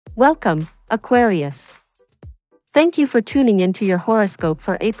Welcome, Aquarius. Thank you for tuning into your horoscope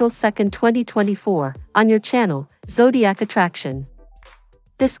for April 2nd, 2024, on your channel, Zodiac Attraction.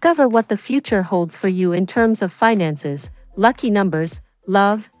 Discover what the future holds for you in terms of finances, lucky numbers,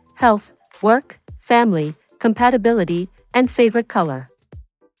 love, health, work, family, compatibility, and favorite color.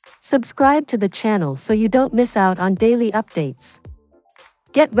 Subscribe to the channel so you don't miss out on daily updates.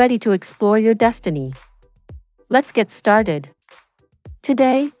 Get ready to explore your destiny. Let's get started.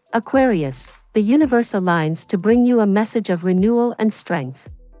 Today, Aquarius, the universe aligns to bring you a message of renewal and strength.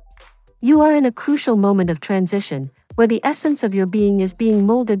 You are in a crucial moment of transition, where the essence of your being is being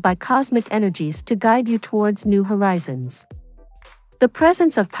molded by cosmic energies to guide you towards new horizons. The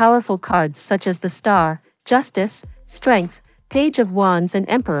presence of powerful cards such as the Star, Justice, Strength, Page of Wands and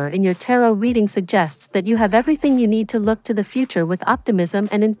Emperor in your tarot reading suggests that you have everything you need to look to the future with optimism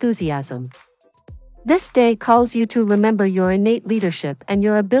and enthusiasm. This day calls you to remember your innate leadership and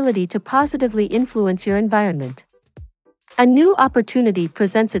your ability to positively influence your environment. A new opportunity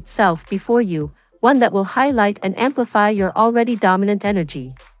presents itself before you, one that will highlight and amplify your already dominant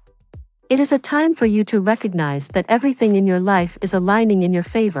energy. It is a time for you to recognize that everything in your life is aligning in your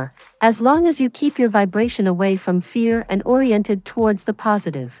favor, as long as you keep your vibration away from fear and oriented towards the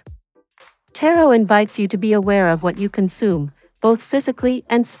positive. Tarot invites you to be aware of what you consume, both physically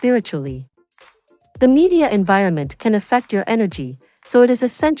and spiritually. The media environment can affect your energy, so it is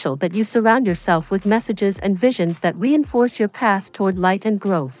essential that you surround yourself with messages and visions that reinforce your path toward light and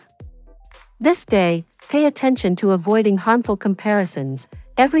growth. This day, pay attention to avoiding harmful comparisons.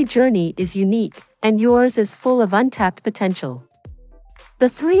 Every journey is unique, and yours is full of untapped potential. The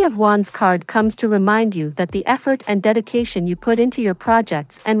Three of Wands card comes to remind you that the effort and dedication you put into your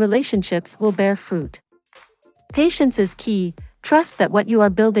projects and relationships will bear fruit. Patience is key. Trust that what you are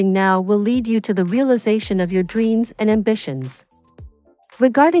building now will lead you to the realization of your dreams and ambitions.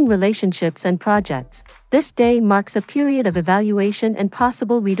 Regarding relationships and projects, this day marks a period of evaluation and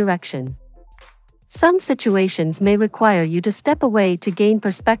possible redirection. Some situations may require you to step away to gain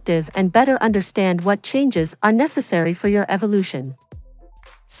perspective and better understand what changes are necessary for your evolution.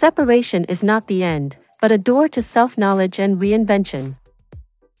 Separation is not the end, but a door to self-knowledge and reinvention.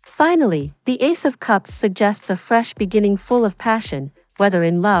 Finally, the Ace of Cups suggests a fresh beginning full of passion, whether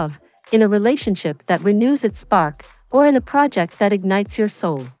in love, in a relationship that renews its spark, or in a project that ignites your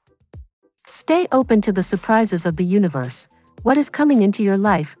soul. Stay open to the surprises of the universe. What is coming into your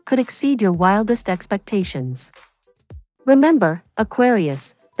life could exceed your wildest expectations. Remember,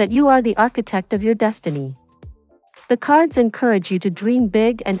 Aquarius, that you are the architect of your destiny. The cards encourage you to dream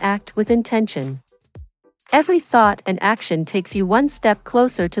big and act with intention. Every thought and action takes you one step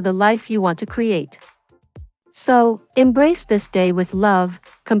closer to the life you want to create. So, embrace this day with love,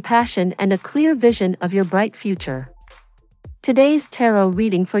 compassion, and a clear vision of your bright future. Today's tarot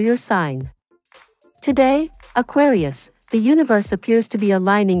reading for your sign. Today, Aquarius, the universe appears to be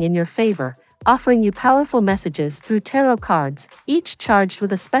aligning in your favor, offering you powerful messages through tarot cards, each charged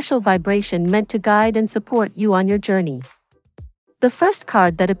with a special vibration meant to guide and support you on your journey. The first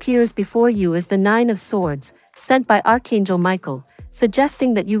card that appears before you is the Nine of Swords, sent by Archangel Michael,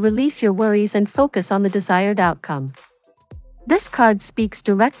 suggesting that you release your worries and focus on the desired outcome. This card speaks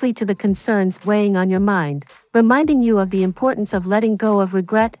directly to the concerns weighing on your mind, reminding you of the importance of letting go of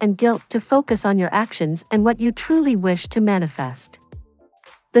regret and guilt to focus on your actions and what you truly wish to manifest.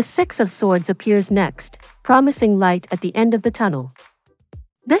 The Six of Swords appears next, promising light at the end of the tunnel.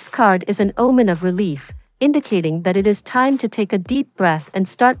 This card is an omen of relief, indicating that it is time to take a deep breath and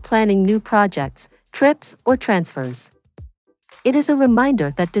start planning new projects, trips, or transfers. It is a reminder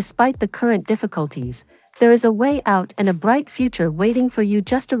that despite the current difficulties, there is a way out and a bright future waiting for you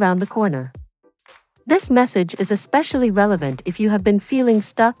just around the corner. This message is especially relevant if you have been feeling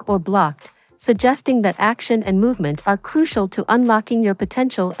stuck or blocked, suggesting that action and movement are crucial to unlocking your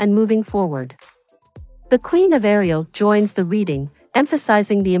potential and moving forward. The Queen of Ariel joins the reading,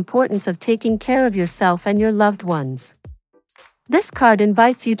 emphasizing the importance of taking care of yourself and your loved ones. This card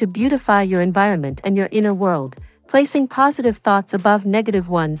invites you to beautify your environment and your inner world, placing positive thoughts above negative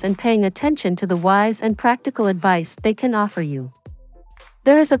ones and paying attention to the wise and practical advice they can offer you.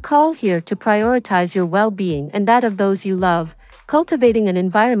 There is a call here to prioritize your well-being and that of those you love, cultivating an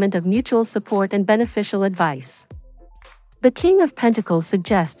environment of mutual support and beneficial advice. The King of Pentacles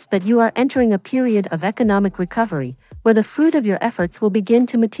suggests that you are entering a period of economic recovery, where the fruit of your efforts will begin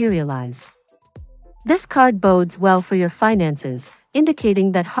to materialize. This card bodes well for your finances,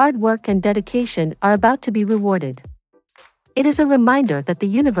 indicating that hard work and dedication are about to be rewarded. It is a reminder that the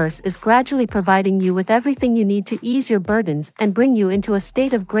universe is gradually providing you with everything you need to ease your burdens and bring you into a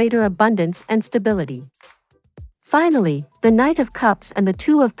state of greater abundance and stability. Finally, the Knight of Cups and the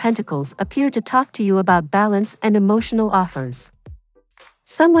Two of Pentacles appear to talk to you about balance and emotional offers.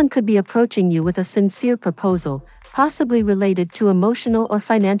 Someone could be approaching you with a sincere proposal, possibly related to emotional or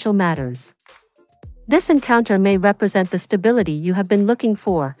financial matters. This encounter may represent the stability you have been looking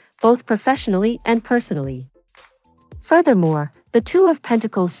for, both professionally and personally. Furthermore, the Two of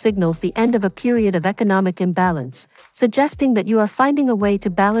Pentacles signals the end of a period of economic imbalance, suggesting that you are finding a way to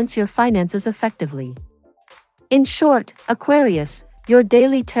balance your finances effectively. In short, Aquarius, your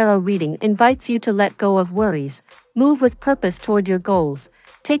daily tarot reading invites you to let go of worries, move with purpose toward your goals,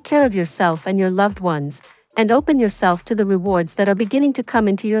 take care of yourself and your loved ones, and open yourself to the rewards that are beginning to come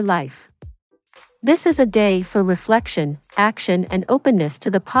into your life. This is a day for reflection, action, and openness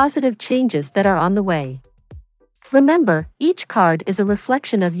to the positive changes that are on the way. Remember, each card is a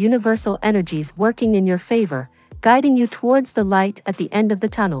reflection of universal energies working in your favor, guiding you towards the light at the end of the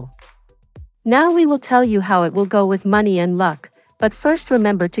tunnel. Now we will tell you how it will go with money and luck, but first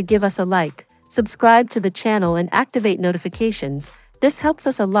remember to give us a like, subscribe to the channel and activate notifications. This helps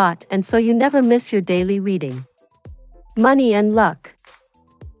us a lot and so you never miss your daily reading. Money and luck.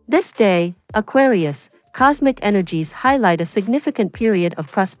 This day, Aquarius, cosmic energies highlight a significant period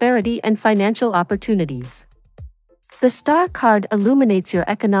of prosperity and financial opportunities. The Star card illuminates your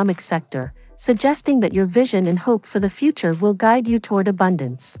economic sector, suggesting that your vision and hope for the future will guide you toward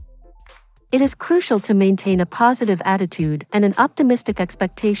abundance. It is crucial to maintain a positive attitude and an optimistic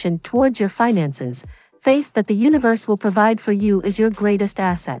expectation towards your finances. Faith that the universe will provide for you is your greatest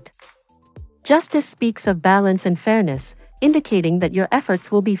asset. Justice speaks of balance and fairness, indicating that your efforts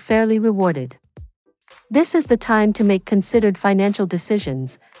will be fairly rewarded. This is the time to make considered financial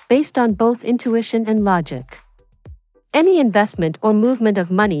decisions, based on both intuition and logic. Any investment or movement of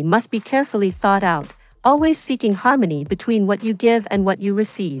money must be carefully thought out, always seeking harmony between what you give and what you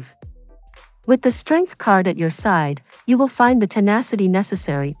receive. With the Strength card at your side, you will find the tenacity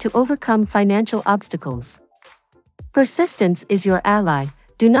necessary to overcome financial obstacles. Persistence is your ally.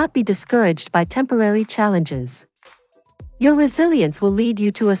 Do not be discouraged by temporary challenges. Your resilience will lead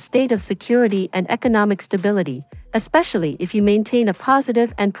you to a state of security and economic stability, especially if you maintain a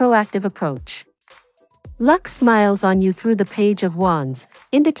positive and proactive approach. Luck smiles on you through the Page of Wands,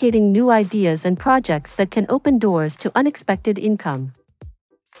 indicating new ideas and projects that can open doors to unexpected income.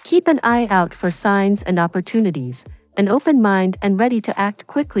 Keep an eye out for signs and opportunities. An open mind and ready to act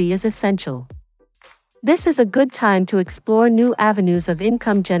quickly is essential. This is a good time to explore new avenues of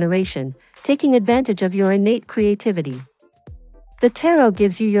income generation, taking advantage of your innate creativity. The tarot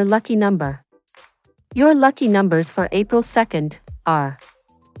gives you your lucky number. Your lucky numbers for April 2nd are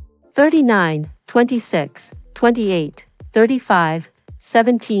 39, 26, 28, 35,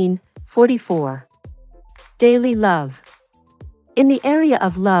 17, 44. Daily love. In the area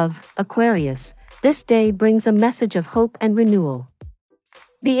of love, Aquarius, this day brings a message of hope and renewal.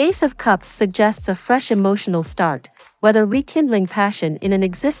 The Ace of Cups suggests a fresh emotional start, whether rekindling passion in an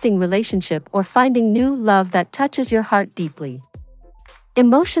existing relationship or finding new love that touches your heart deeply.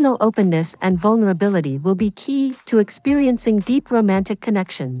 Emotional openness and vulnerability will be key to experiencing deep romantic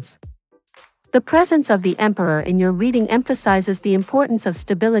connections. The presence of the Emperor in your reading emphasizes the importance of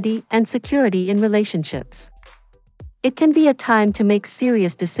stability and security in relationships. It can be a time to make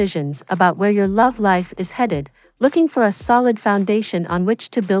serious decisions about where your love life is headed, looking for a solid foundation on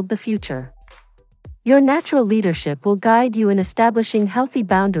which to build the future. Your natural leadership will guide you in establishing healthy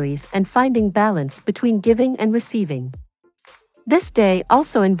boundaries and finding balance between giving and receiving. This day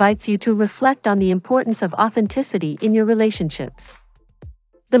also invites you to reflect on the importance of authenticity in your relationships.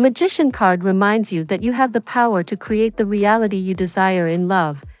 The Magician card reminds you that you have the power to create the reality you desire in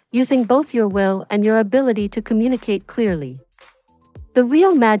love, using both your will and your ability to communicate clearly. The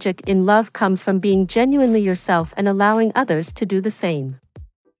real magic in love comes from being genuinely yourself and allowing others to do the same.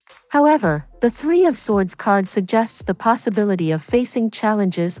 However, the Three of Swords card suggests the possibility of facing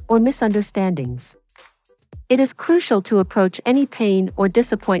challenges or misunderstandings. It is crucial to approach any pain or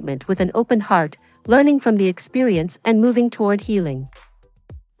disappointment with an open heart, learning from the experience and moving toward healing.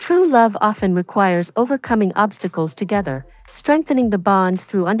 True love often requires overcoming obstacles together, strengthening the bond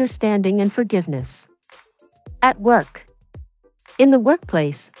through understanding and forgiveness. At work. In the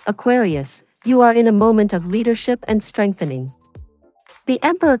workplace, Aquarius, you are in a moment of leadership and strengthening. The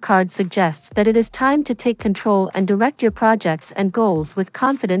Emperor card suggests that it is time to take control and direct your projects and goals with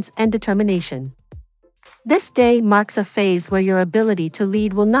confidence and determination. This day marks a phase where your ability to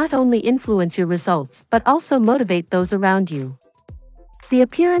lead will not only influence your results but also motivate those around you. The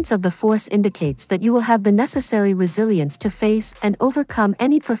appearance of the Force indicates that you will have the necessary resilience to face and overcome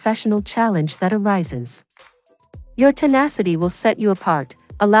any professional challenge that arises. Your tenacity will set you apart,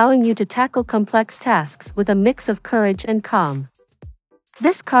 allowing you to tackle complex tasks with a mix of courage and calm.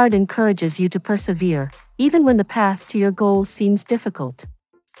 This card encourages you to persevere, even when the path to your goals seems difficult.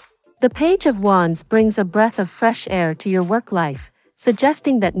 The Page of Wands brings a breath of fresh air to your work life,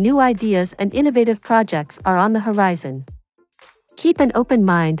 suggesting that new ideas and innovative projects are on the horizon. Keep an open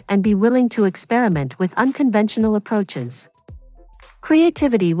mind and be willing to experiment with unconventional approaches.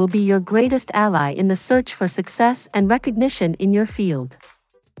 Creativity will be your greatest ally in the search for success and recognition in your field.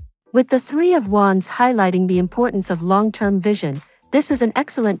 With the Three of Wands highlighting the importance of long-term vision, this is an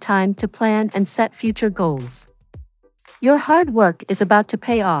excellent time to plan and set future goals. Your hard work is about to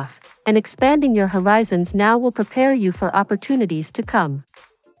pay off, and expanding your horizons now will prepare you for opportunities to come.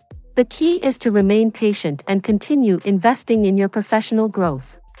 The key is to remain patient and continue investing in your professional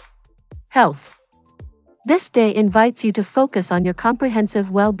growth. Health. This day invites you to focus on your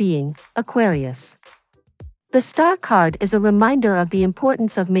comprehensive well-being, Aquarius. The Star card is a reminder of the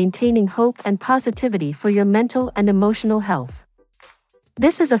importance of maintaining hope and positivity for your mental and emotional health.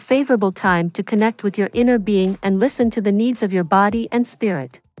 This is a favorable time to connect with your inner being and listen to the needs of your body and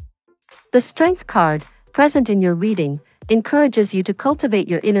spirit. The Strength card, present in your reading, encourages you to cultivate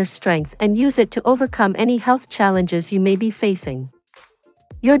your inner strength and use it to overcome any health challenges you may be facing.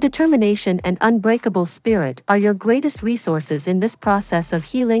 Your determination and unbreakable spirit are your greatest resources in this process of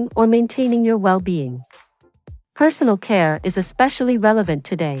healing or maintaining your well-being. Personal care is especially relevant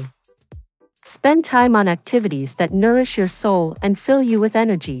today. Spend time on activities that nourish your soul and fill you with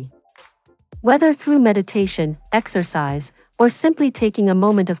energy. Whether through meditation, exercise, or simply taking a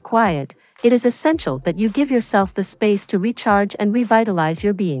moment of quiet, it is essential that you give yourself the space to recharge and revitalize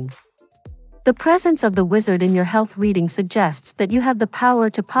your being. The presence of the Wizard in your health reading suggests that you have the power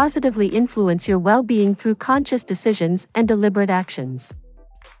to positively influence your well-being through conscious decisions and deliberate actions.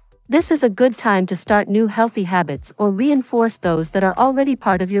 This is a good time to start new healthy habits or reinforce those that are already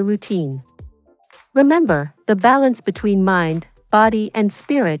part of your routine. Remember, the balance between mind, body, and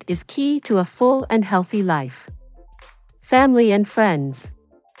spirit is key to a full and healthy life. Family and friends.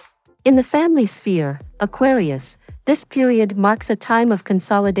 In the family sphere, Aquarius, this period marks a time of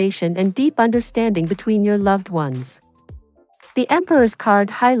consolidation and deep understanding between your loved ones. The Emperor's card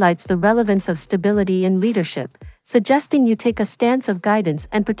highlights the relevance of stability and leadership, suggesting you take a stance of guidance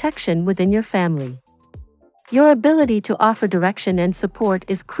and protection within your family. Your ability to offer direction and support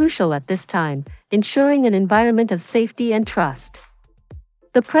is crucial at this time, ensuring an environment of safety and trust.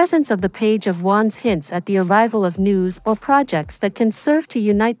 The presence of the Page of Wands hints at the arrival of news or projects that can serve to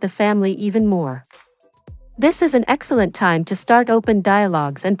unite the family even more. This is an excellent time to start open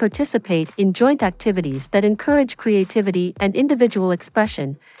dialogues and participate in joint activities that encourage creativity and individual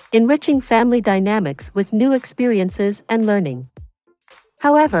expression, enriching family dynamics with new experiences and learning.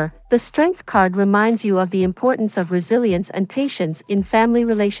 However, the Strength card reminds you of the importance of resilience and patience in family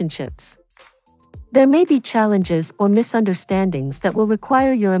relationships. There may be challenges or misunderstandings that will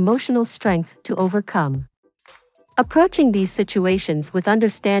require your emotional strength to overcome. Approaching these situations with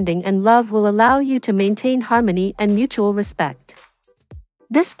understanding and love will allow you to maintain harmony and mutual respect.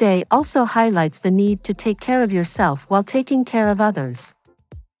 This day also highlights the need to take care of yourself while taking care of others.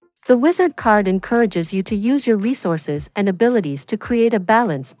 The Wizard card encourages you to use your resources and abilities to create a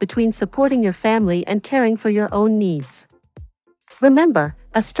balance between supporting your family and caring for your own needs. Remember,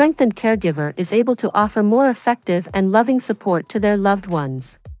 a strengthened caregiver is able to offer more effective and loving support to their loved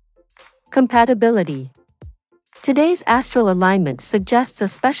ones. Compatibility. Today's astral alignment suggests a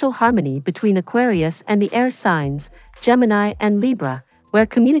special harmony between Aquarius and the air signs, Gemini and Libra, where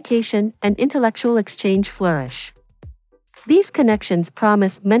communication and intellectual exchange flourish. These connections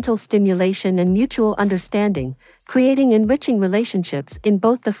promise mental stimulation and mutual understanding, creating enriching relationships in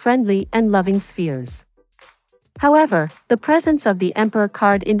both the friendly and loving spheres. However, the presence of the Emperor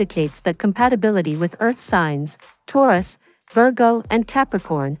card indicates that compatibility with Earth signs, Taurus, Virgo, and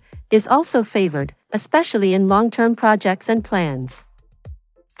Capricorn, is also favored, especially in long-term projects and plans.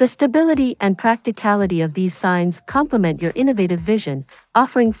 The stability and practicality of these signs complement your innovative vision,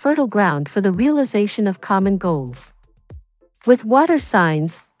 offering fertile ground for the realization of common goals. With water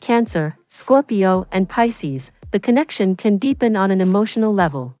signs, Cancer, Scorpio, and Pisces, the connection can deepen on an emotional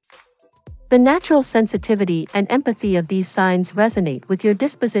level. The natural sensitivity and empathy of these signs resonate with your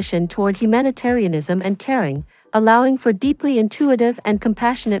disposition toward humanitarianism and caring, allowing for deeply intuitive and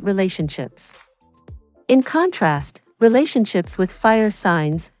compassionate relationships. In contrast, relationships with fire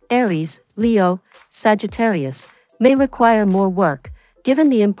signs, Aries, Leo, Sagittarius, may require more work, given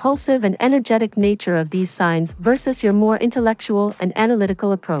the impulsive and energetic nature of these signs versus your more intellectual and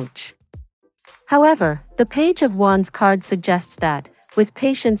analytical approach. However, the Page of Wands card suggests that, with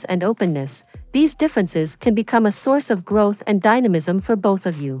patience and openness, these differences can become a source of growth and dynamism for both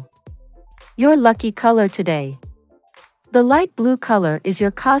of you. Your lucky color today. The light blue color is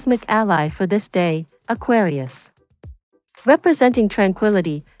your cosmic ally for this day, Aquarius. Representing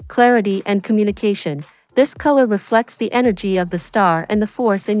tranquility, clarity, and communication, this color reflects the energy of the star and the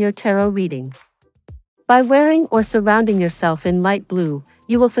force in your tarot reading. By wearing or surrounding yourself in light blue,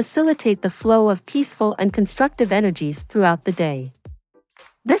 you will facilitate the flow of peaceful and constructive energies throughout the day.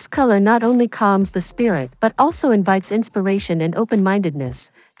 This color not only calms the spirit but also invites inspiration and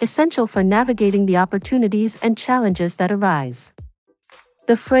open-mindedness, essential for navigating the opportunities and challenges that arise.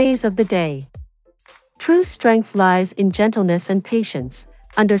 The phrase of the day. True strength lies in gentleness and patience.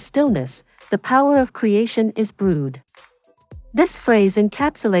 Under stillness, the power of creation is brewed. This phrase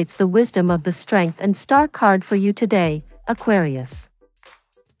encapsulates the wisdom of the Strength and Star card for you today, Aquarius.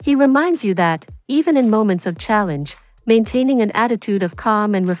 He reminds you that, even in moments of challenge, maintaining an attitude of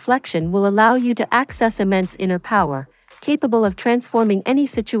calm and reflection will allow you to access immense inner power, capable of transforming any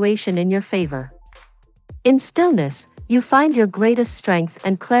situation in your favor. In stillness, you find your greatest strength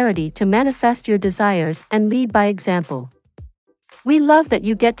and clarity to manifest your desires and lead by example. We love that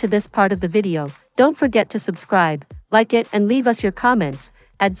you get to this part of the video. Don't forget to subscribe, like it, and leave us your comments.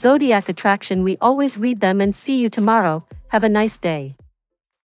 At Zodiac Attraction, we always read them and see you tomorrow. Have a nice day.